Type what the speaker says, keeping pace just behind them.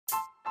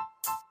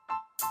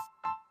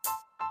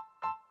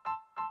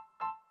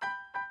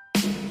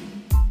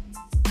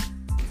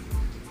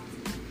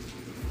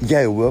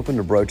Yeah, welcome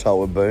to Bro Talk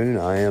with Boone.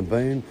 I am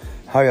Boone.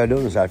 How y'all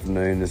doing this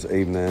afternoon, this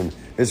evening?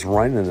 It's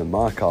raining in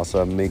my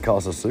casa, mi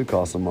casa, su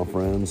casa, my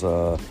friends.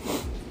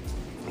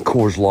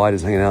 Coors Lite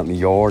is hanging out in the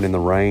yard in the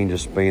rain,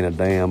 just being a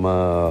damn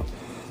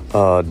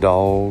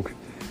dog,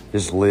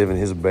 just living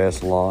his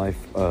best life.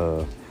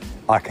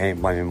 I can't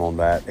blame him on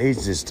that.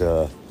 He's just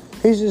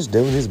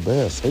doing his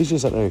best. He's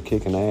just out there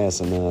kicking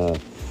ass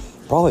and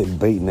probably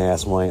beating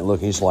ass when I ain't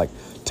looking. He's like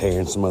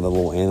tearing some other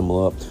little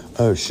animal up.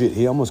 Oh shit,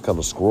 he almost caught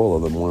a squirrel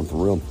the other morning for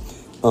real.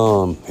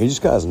 He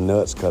just got his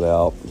nuts cut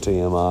out,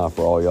 TMI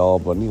for all y'all.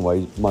 But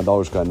anyway, my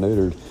dog just got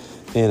neutered.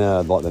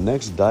 And like the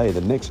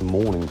next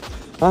morning,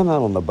 I'm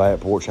out on the back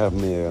porch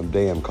having me a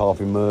damn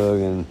coffee mug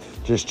and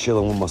just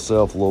chilling with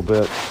myself a little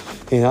bit.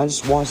 And I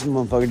just watched the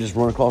motherfucker just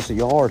run across the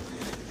yard.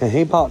 And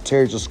he about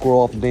tears a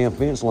squirrel off the damn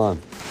fence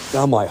line. And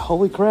I'm like,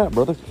 holy crap,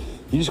 brother.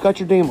 You just got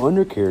your damn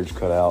undercarriage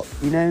cut out.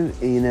 You know,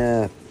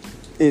 and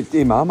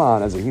in my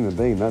mind as a human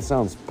being, that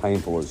sounds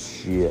painful as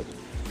shit.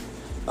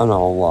 I'm not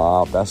gonna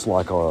lie. That's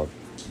like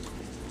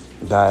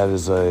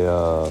that's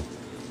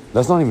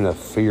not even a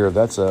fear.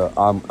 That's I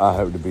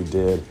hope to be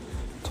dead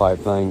type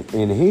thing.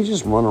 And he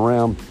just run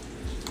around.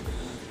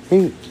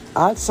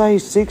 I'd say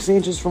 6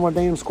 inches from a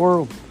damn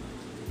squirrel.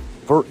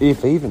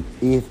 If even,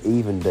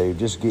 dude,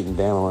 just getting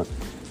down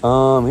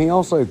on it. He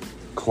also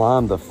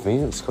climbed the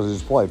fence because he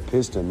was probably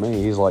pissed at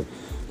me. He's like,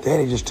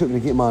 Daddy just took me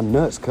to get my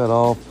nuts cut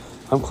off.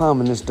 I'm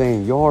climbing this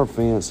damn yard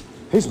fence.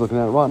 He's looking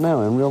at it right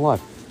now in real life.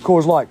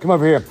 Coors Light, come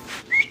over here.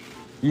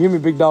 You hear me,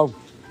 big dog?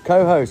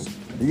 Co-host,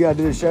 you gotta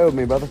do the show with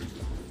me, brother.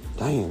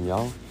 Damn,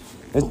 y'all.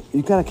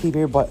 You gotta keep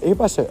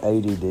everybody's so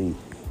ADD. You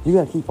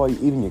gotta keep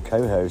even your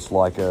co-hosts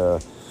like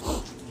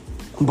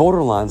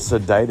borderline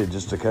sedated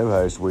just to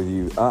co-host with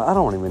you. I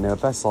don't even know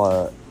if that's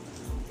like,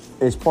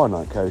 it's probably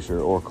not kosher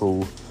or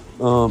cool.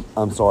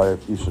 I'm sorry,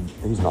 he's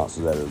not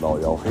sedated at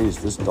all, y'all.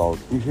 This dog,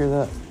 you hear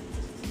that?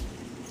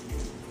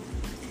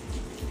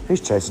 He's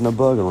chasing a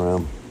bug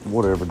around.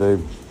 Whatever,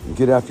 dude.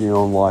 Get after your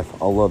own life.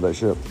 I love that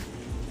shit.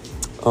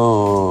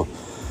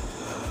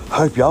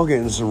 Hope y'all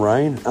getting some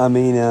rain. I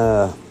mean,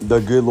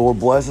 the good Lord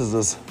blesses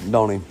us,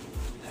 don't he?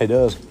 He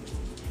does.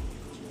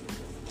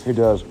 He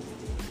does.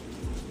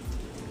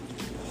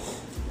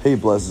 He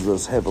blesses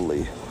us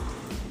heavily.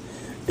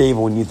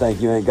 Even when you think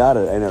you ain't got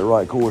it, ain't that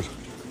right, Coors?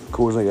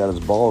 Coors ain't got his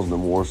balls no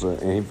more,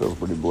 and he feels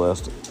pretty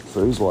blessed.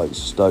 So he's like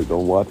stoked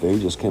on what he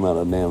just came out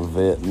of a damn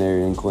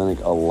veterinarian clinic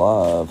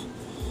alive.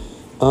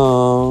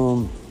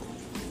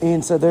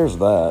 And so there's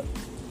that.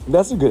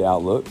 That's a good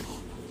outlook.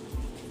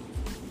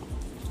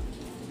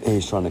 And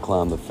he's trying to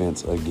climb the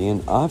fence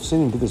again. I've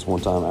seen him do this one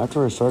time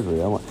after his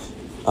surgery.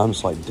 I'm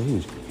just like,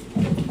 dude,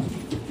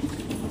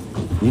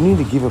 you need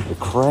to give up the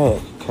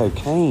crack,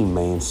 cocaine,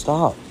 man.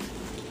 Stop.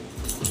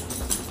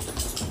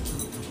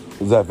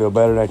 Does that feel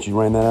better that you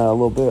ran that out a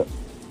little bit?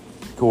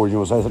 Coors, you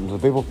want to say something to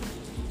the people?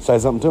 Say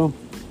something to them?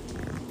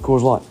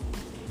 Coors Light.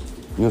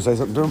 You want to say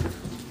something to them?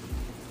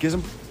 Kiss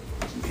him?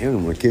 He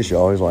didn't want to kiss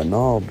y'all. He's like,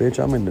 no, bitch,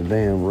 I'm in the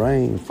damn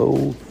rain,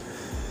 fool.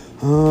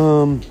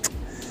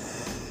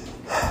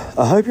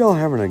 I hope y'all are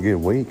having a good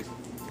week.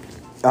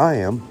 I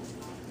am.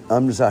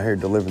 I'm just out here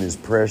delivering these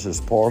precious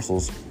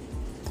parcels.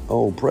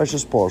 Oh,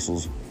 precious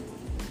parcels.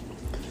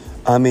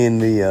 I'm in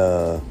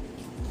the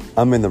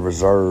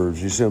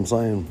reserves. You see what I'm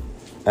saying?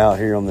 Out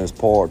here on this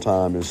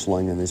part-time just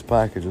slinging these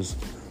packages.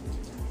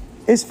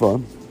 It's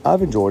fun.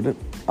 I've enjoyed it.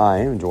 I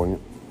am enjoying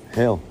it.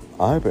 Hell,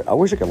 I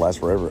wish it could last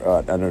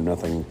forever. I know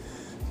nothing.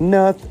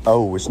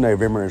 Oh, it's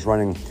November. It's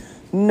running.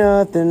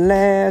 Nothing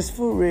lasts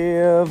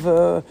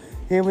forever,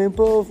 and we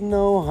both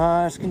know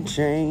hearts can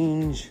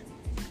change.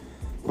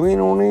 It's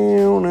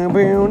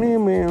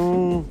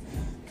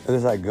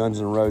like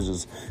Guns N'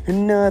 Roses.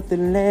 And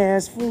nothing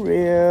lasts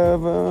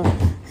forever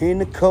in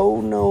the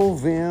cold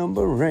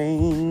November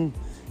rain.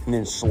 And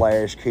then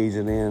Slash keys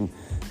it in.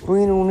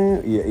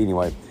 Yeah,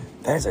 anyway,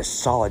 that's a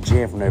solid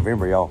jam for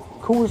November, y'all.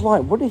 Coors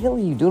Light, what the hell are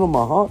you doing on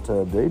my hot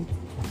tub, dude?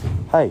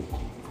 Hey.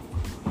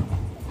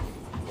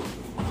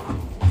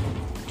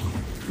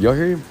 Y'all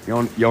hear him? Y'all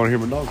want to hear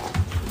my dog?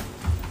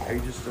 He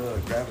just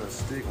grabbing a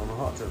stick on the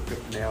hot tub.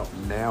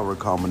 Now we're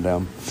calming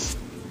down.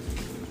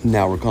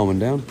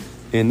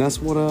 And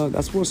that's what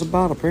it's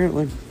about,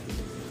 apparently.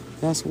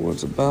 That's what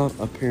it's about,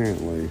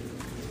 apparently.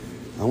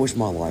 I wish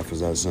my life was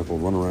that simple.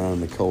 Run around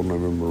in the cold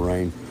November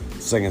rain,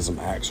 singing some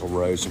Axl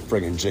Rose, some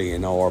friggin'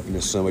 GNR from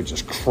the summer,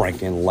 just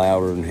cranking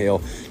louder than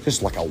hell.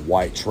 Just like a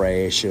white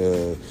trash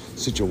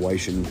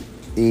situation.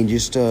 And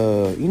just,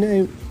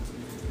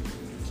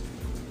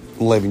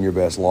 living your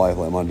best life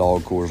like my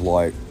dog Coors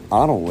Light.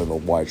 I don't live a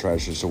white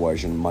trash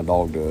situation. My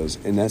dog does.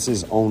 And that's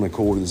his own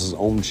accord. It's his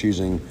own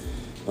choosing.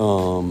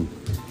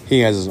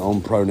 He has his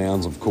own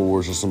pronouns, of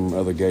course, or some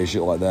other gay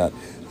shit like that.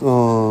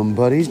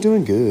 But he's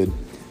doing good.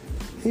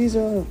 He's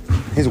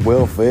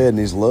well fed and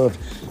he's loved.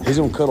 He's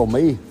gonna cuddle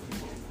me.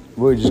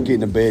 We'll just get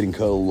in the bed and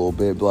cuddle a little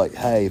bit. Be like,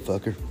 hey,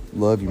 fucker,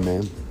 love you,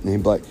 man. And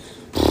he'd be like,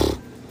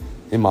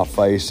 in my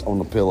face on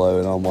the pillow.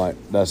 And I'm like,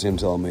 that's him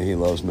telling me he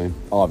loves me.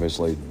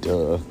 Obviously,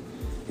 duh.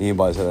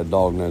 Anybody said a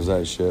dog knows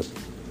that shit.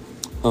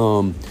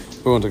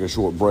 We're going to take a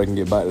short break and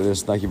get back to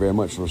this. Thank you very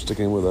much for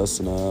sticking with us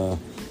and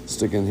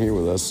sticking here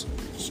with us.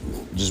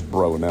 Just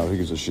broing out. Who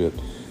gives a shit?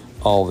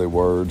 All the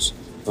words.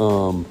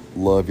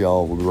 Love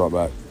y'all. We'll be right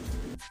back.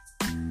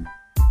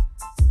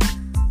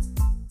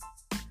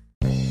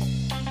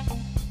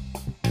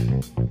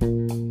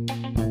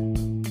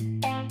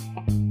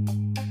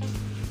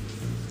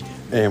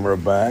 And we're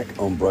back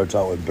on Bro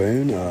Talk with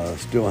Boone.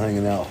 Still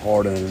hanging out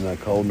hard in the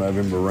cold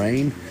November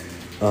rain.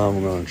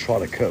 We're going to try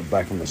to cut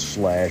back on the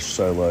slash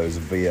solos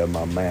via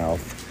my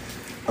mouth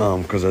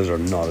because those are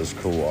not as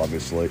cool,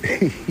 obviously.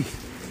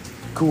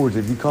 Coors,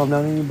 have you calmed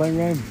down anything,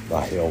 Ray? Oh,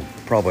 hell,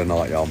 probably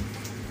not, y'all.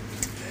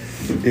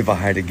 If I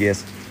had to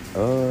guess,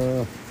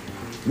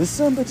 this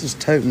son bitch is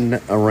toting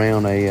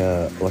around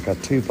a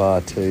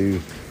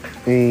 2x2,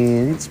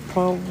 and it's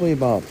probably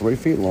about 3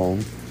 feet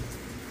long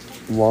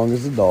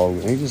as a dog.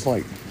 And he's just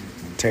like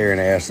tearing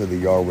ass to the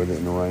yard with it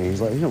in the rain.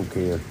 He's like, he don't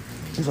care.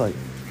 He's like,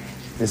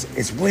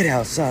 it's wet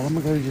outside. I'm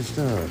gonna go just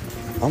I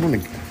wanna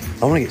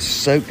get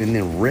soaked and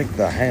then wreck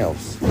the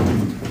house.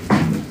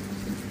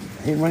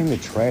 He running the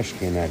trash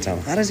can that time.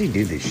 How does he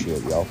do this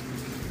shit, y'all?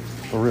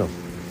 For real.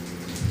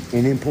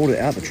 And then pulled it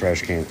out the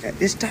trash can.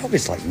 This dog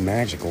is like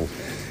magical.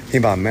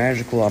 And by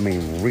magical, I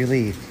mean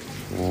really,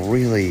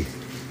 really,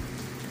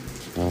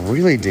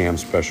 really damn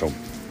special.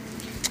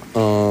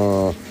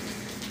 And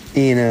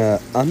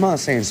I'm not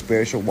saying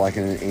special like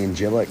in an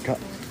angelic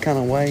kind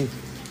of way.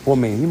 Well, I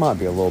mean, he might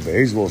be a little bit.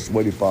 He's a little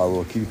sweaty pie, a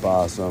little cute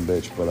pie, son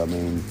bitch. But I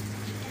mean,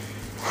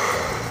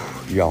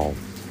 y'all,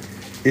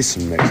 it's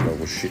some next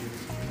level shit.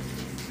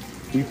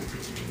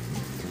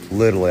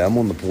 Literally, I'm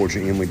on the porch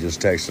and Emily just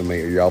texted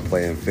me, "Are y'all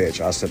playing fetch?"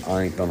 I said,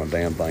 "I ain't done a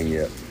damn thing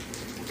yet."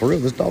 For real,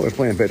 this dog is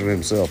playing fetch with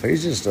himself.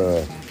 He's just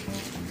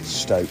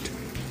stoked.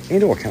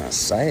 And we're kind of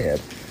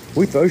sad.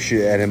 We throw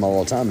shit at him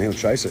all the time and he'll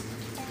chase it.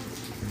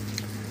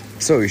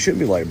 So he shouldn't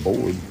be like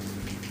bored.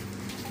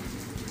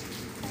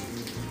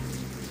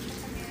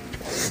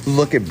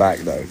 Look it back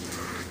though.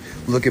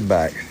 Look it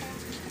back.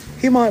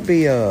 He might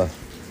be nah,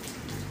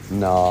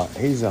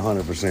 he's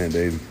 100%,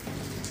 dude.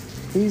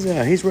 He's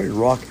ready to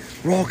rock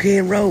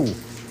and roll.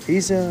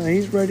 He's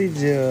ready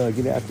to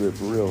get after it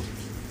for real.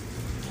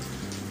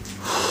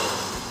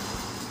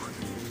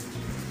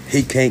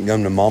 He can't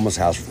come to Mama's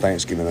house for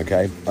Thanksgiving,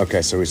 okay?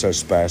 Okay, so he's so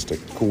spastic.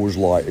 Coors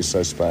Lite is so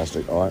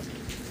spastic, all right?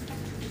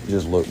 He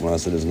just looked when I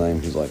said his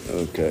name. He's like,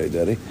 "Okay,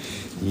 Daddy,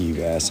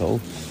 you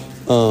asshole."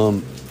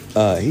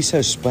 He's so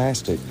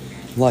spastic.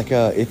 Like,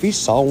 if he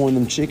saw one of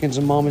them chickens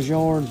in Mama's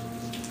yard,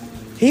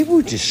 he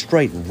would just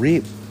straight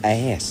rip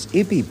ass.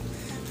 There'd be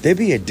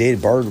a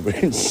dead bird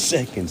within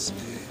seconds.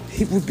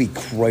 He would be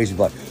crazy,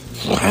 like,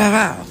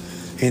 "Wow!"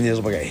 And there's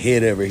like a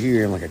head over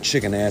here and like a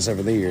chicken ass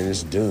over there, and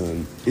it's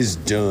done. It's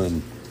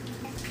done.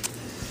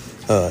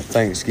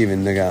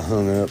 Thanksgiving, they got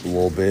hung up a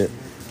little bit.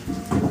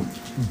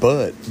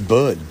 But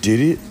did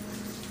it?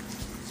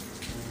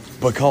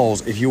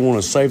 Because if you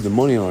want to save the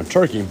money on a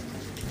turkey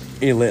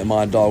and let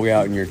my dog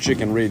out in your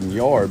chicken-ridden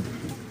yard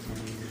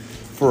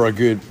for a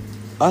good,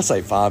 I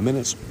say 5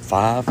 minutes,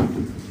 five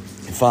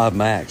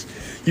max,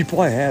 you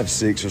probably have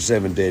 6 or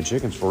 7 dead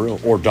chickens for real,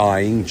 or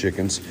dying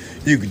chickens.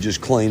 You could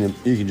just clean them.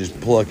 You can just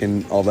pluck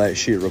in all that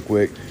shit real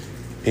quick,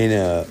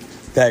 and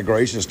that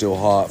grace is still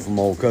hot from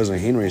old cousin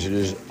Henry.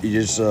 So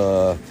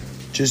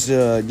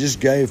just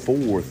gave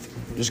forth.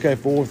 Just go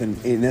forth,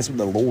 and that's what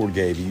the Lord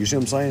gave you. You see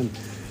what I'm saying?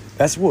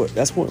 That's what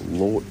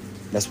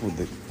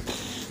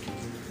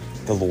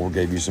the Lord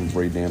gave you, some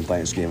free damn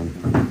Thanksgiving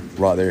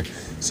right there.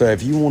 So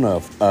if you want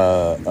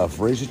a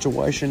free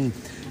situation,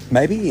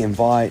 maybe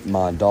invite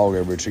my dog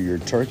over to your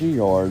turkey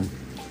yard,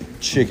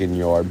 chicken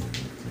yard,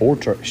 or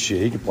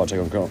shit. He could probably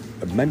take on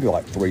maybe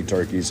like 3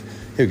 turkeys.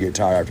 He'll get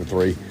tired after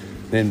 3.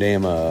 Them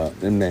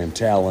damn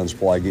talons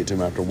probably get to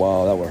him after a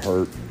while. That would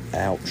hurt.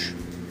 Ouch.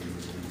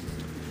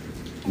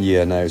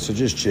 Yeah, no. So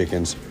just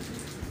chickens,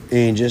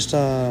 and just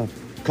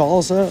call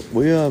us up.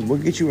 We'll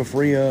get you a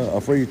free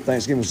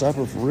Thanksgiving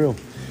supper for real.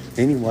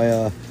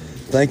 Anyway,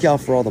 thank y'all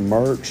for all the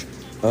merch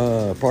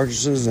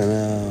purchases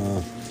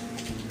and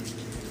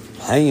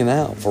hanging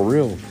out for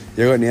real.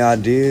 You got any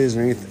ideas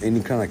or any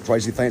kind of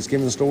crazy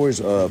Thanksgiving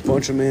stories?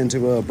 Punch them into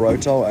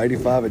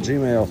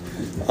brotalk85@gmail.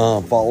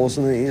 Follow us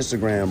on the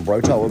Instagram, Bro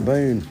Talk with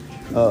Boone.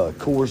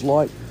 Coors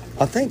Lite.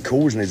 I think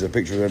Coors needs a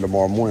picture there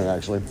tomorrow morning,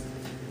 actually.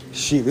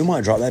 Shit, we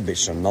might drop that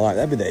bitch tonight.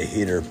 That'd be the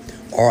hitter.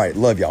 All right,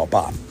 love y'all.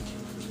 Bye.